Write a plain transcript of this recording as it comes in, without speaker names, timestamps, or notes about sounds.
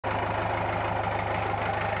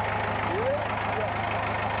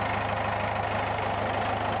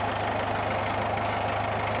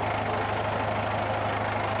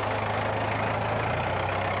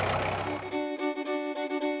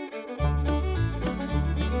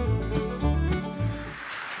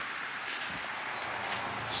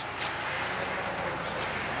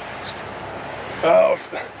Oh,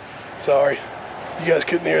 sorry. You guys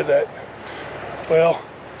couldn't hear that. Well,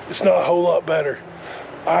 it's not a whole lot better.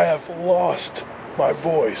 I have lost my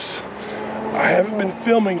voice. I haven't been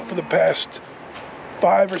filming for the past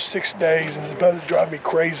 5 or 6 days, and it's about to drive me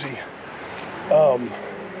crazy.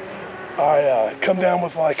 I come down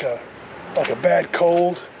with like a bad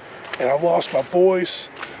cold, and I've lost my voice,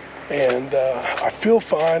 and I feel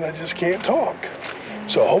fine, I just can't talk.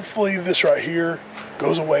 So hopefully this right here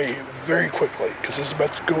goes away very quickly, because it's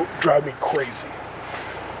about to drive me crazy.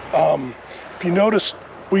 If you notice,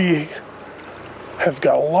 we have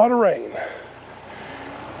got a lot of rain,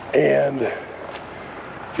 and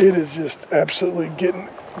it is just absolutely getting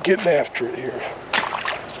after it here.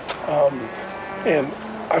 And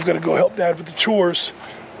I've got to go help Dad with the chores.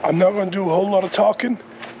 I'm not going to do a whole lot of talking.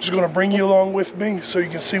 I'm just going to bring you along with me so you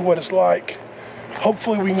can see what it's like.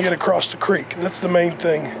 Hopefully we can get across the creek. That's the main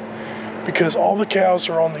thing, because all the cows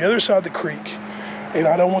are on the other side of the creek, and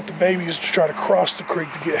I don't want the babies to try to cross the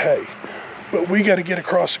creek to get hay. But we got to get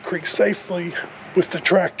across the creek safely with the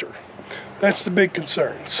tractor. That's the big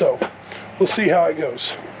concern. So we'll see how it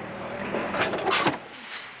goes.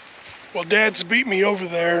 Well, Dad's beat me over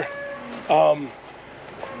there.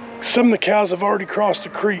 Some of the cows have already crossed the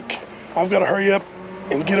creek. I've got to hurry up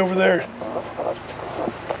and get over there.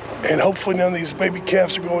 And hopefully none of these baby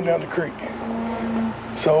calves are going down the creek.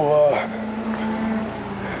 So,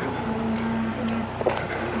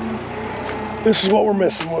 this is what we're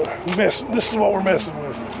messing with. This is what we're messing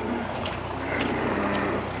with.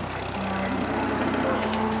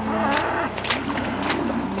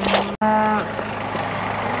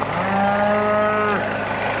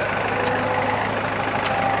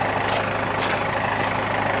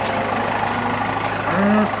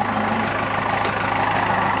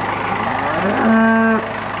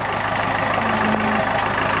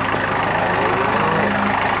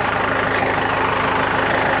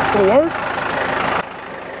 Will it work?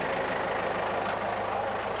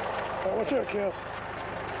 Oh, watch out, cows.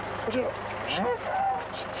 Watch out.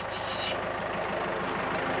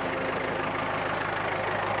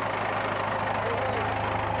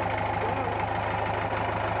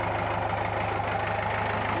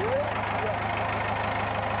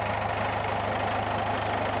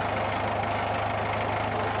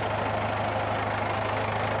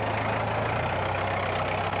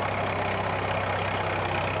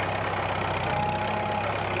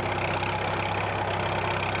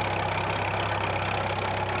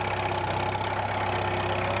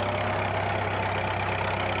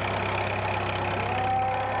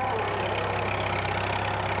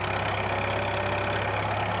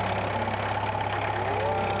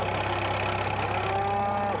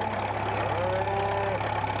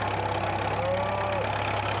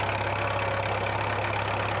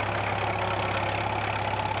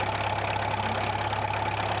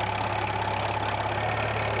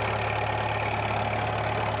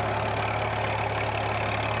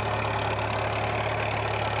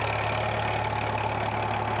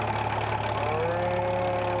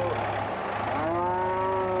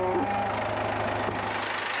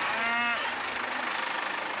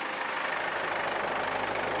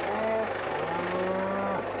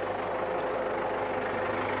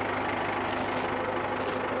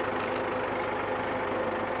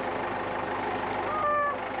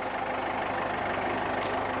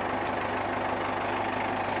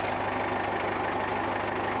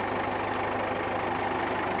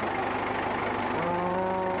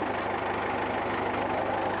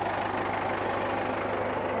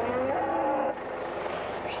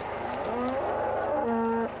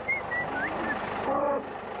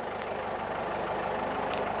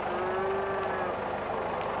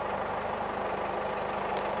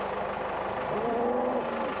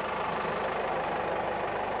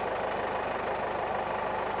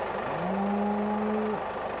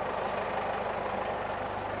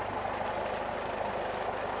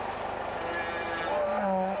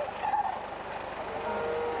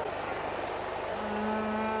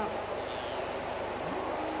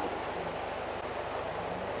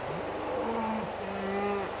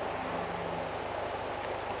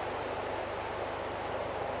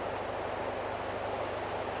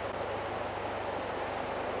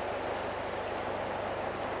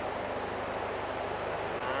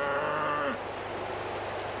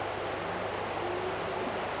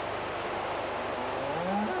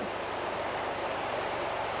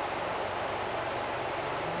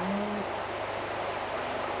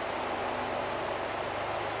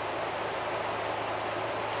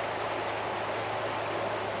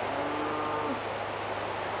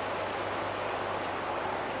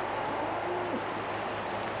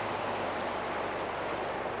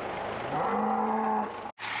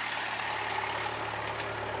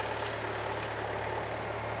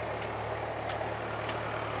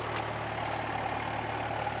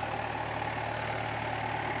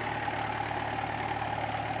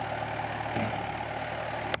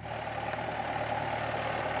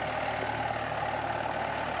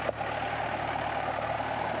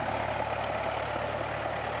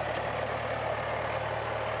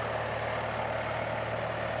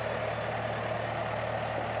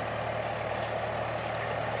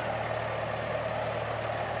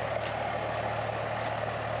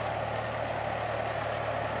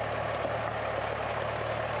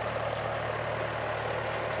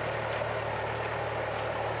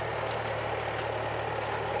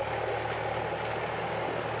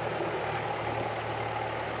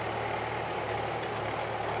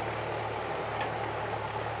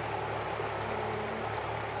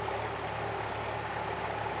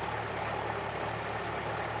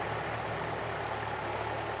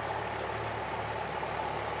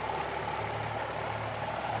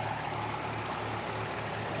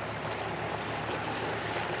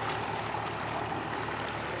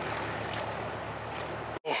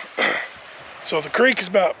 So the creek is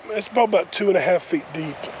about 2.5 feet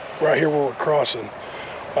deep right here where we're crossing.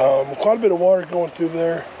 Quite a bit of water going through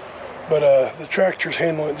there, but the tractor's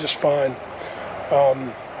handling it just fine.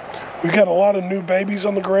 We've got a lot of new babies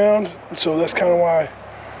on the ground, and so that's kind of why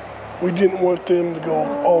we didn't want them to go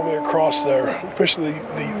all the way across there, especially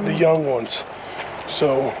the young ones.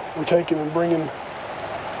 So we're taking and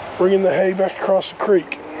bringing the hay back across the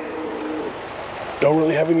creek. Don't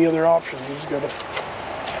really have any other options. We just gotta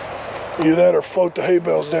either that or float the hay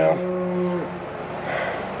bales down.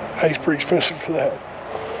 Hay's pretty expensive for that.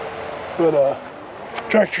 But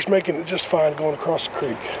tractor's making it just fine going across the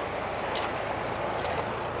creek.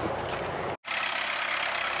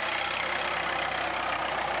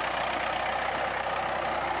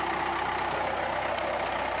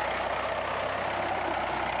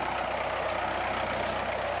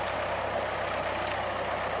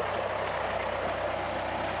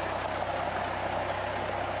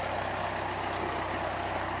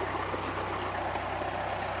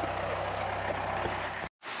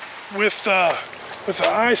 With the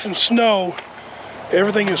ice and snow,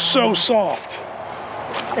 everything is so soft,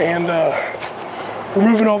 and we're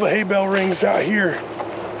moving all the hay bale rings out here.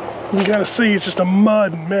 You gotta see it's just a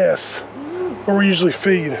mud mess where we usually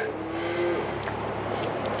feed.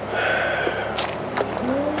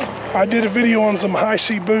 I did a video on some high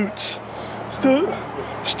C boots.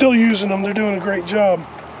 Still using them. They're doing a great job.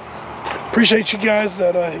 Appreciate you guys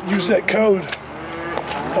that use that code.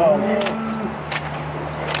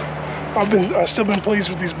 I've still been pleased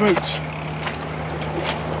with these boots.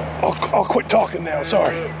 I'll quit talking now,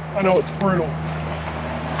 sorry. I know it's brutal.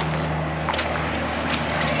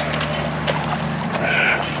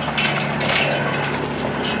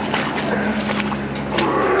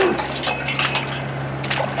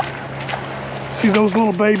 See those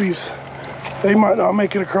little babies, they might not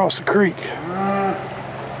make it across the creek.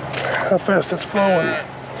 How fast it's flowing.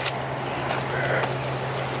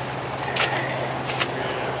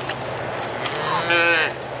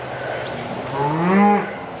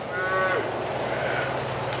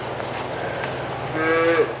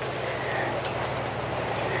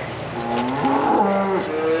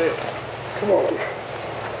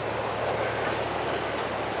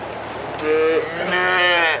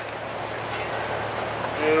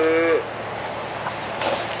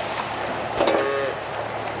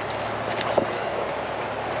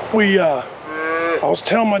 I was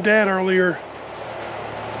telling my dad earlier,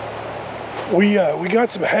 we got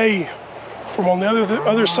some hay from on the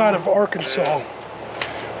other side of Arkansas,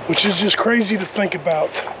 which is just crazy to think about.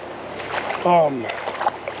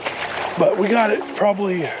 But we got it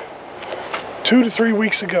probably 2 to 3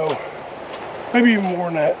 weeks ago, maybe even more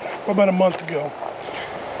than that, about a month ago.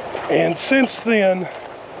 And since then,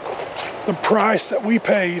 the price that we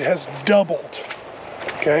paid has doubled.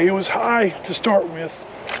 Okay, it was high to start with,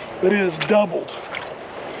 but it has doubled.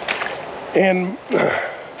 And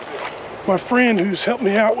my friend who's helped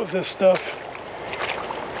me out with this stuff,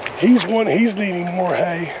 he's needing more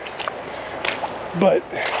hay, but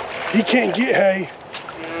he can't get hay.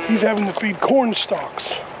 He's having to feed corn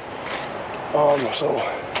stalks. So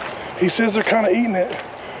he says they're kind of eating it,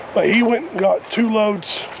 but he went and got 2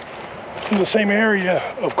 loads from the same area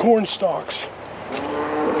of corn stalks,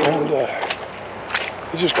 and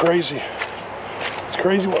it's just crazy. It's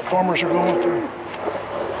crazy what farmers are going through.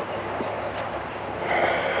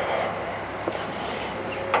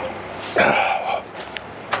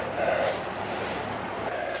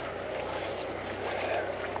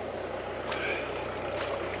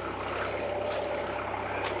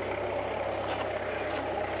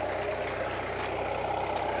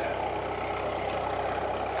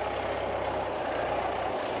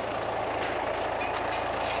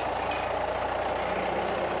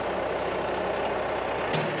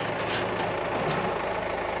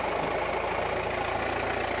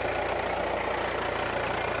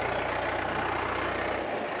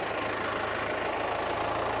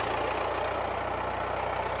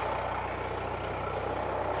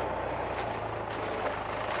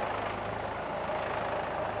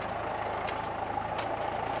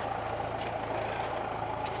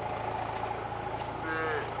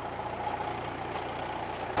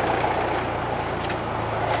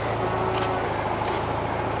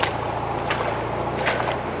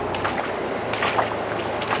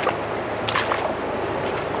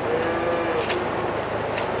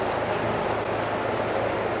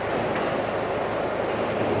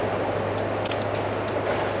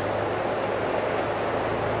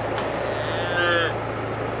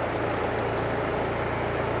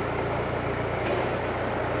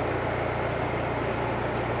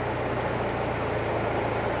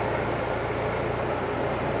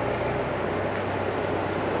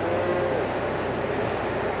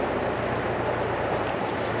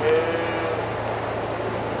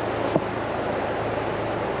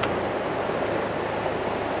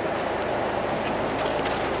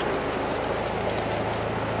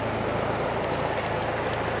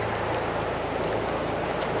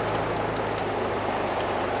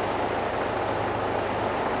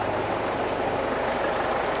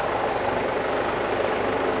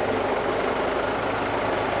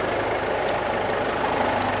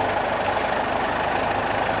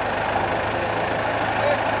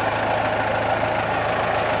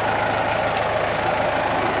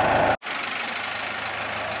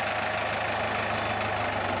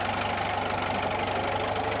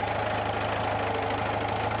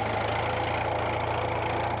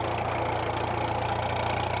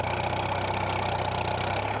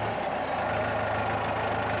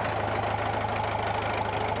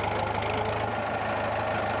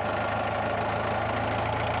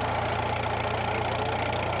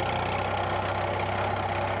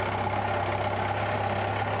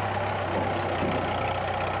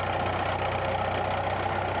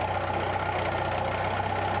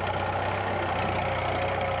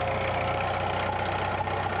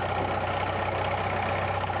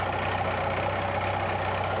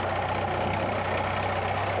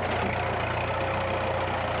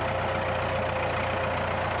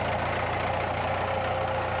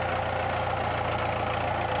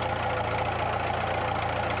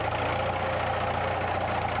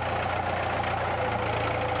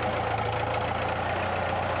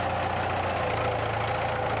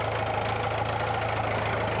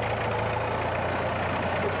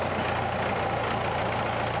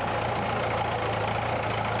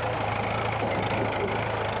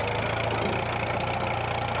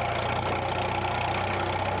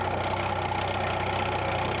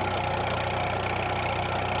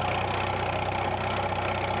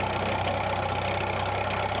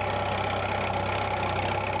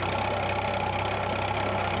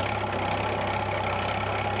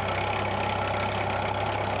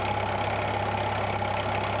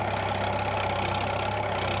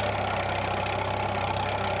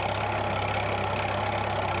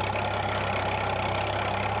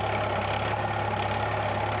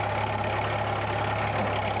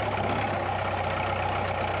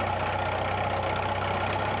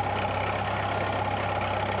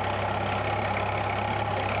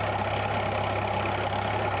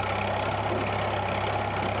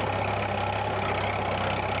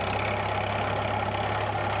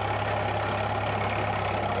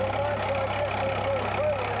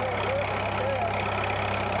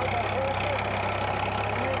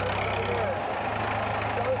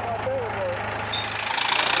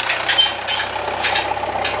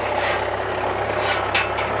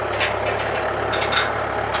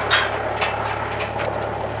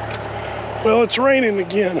 Well, it's raining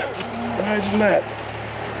again. Imagine that.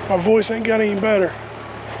 My voice ain't got any better.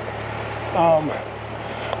 I'm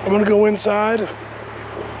gonna go inside,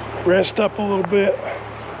 rest up a little bit,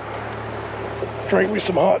 drink me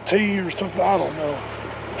some hot tea or something, I don't know.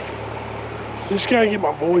 Just gotta get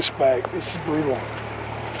my voice back. This is brutal.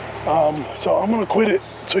 So I'm gonna quit it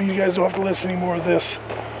so you guys don't have to listen anymore of this.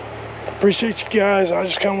 Appreciate you guys. I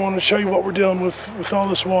just kind of wanted to show you what we're dealing with all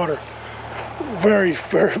this water. Very,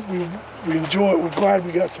 we enjoy it. We're glad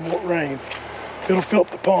we got some more rain. It'll fill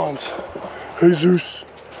up the ponds. Hey Zeus.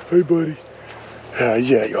 Hey buddy. Yeah,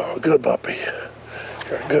 you're a good puppy.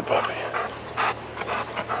 You're a good puppy.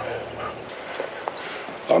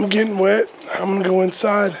 I'm getting wet. I'm gonna go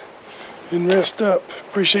inside and rest up.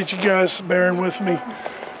 Appreciate you guys bearing with me.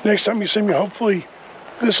 Next time you see me, hopefully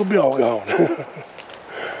this will be all gone.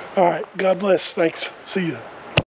 All right, God bless. Thanks. See you.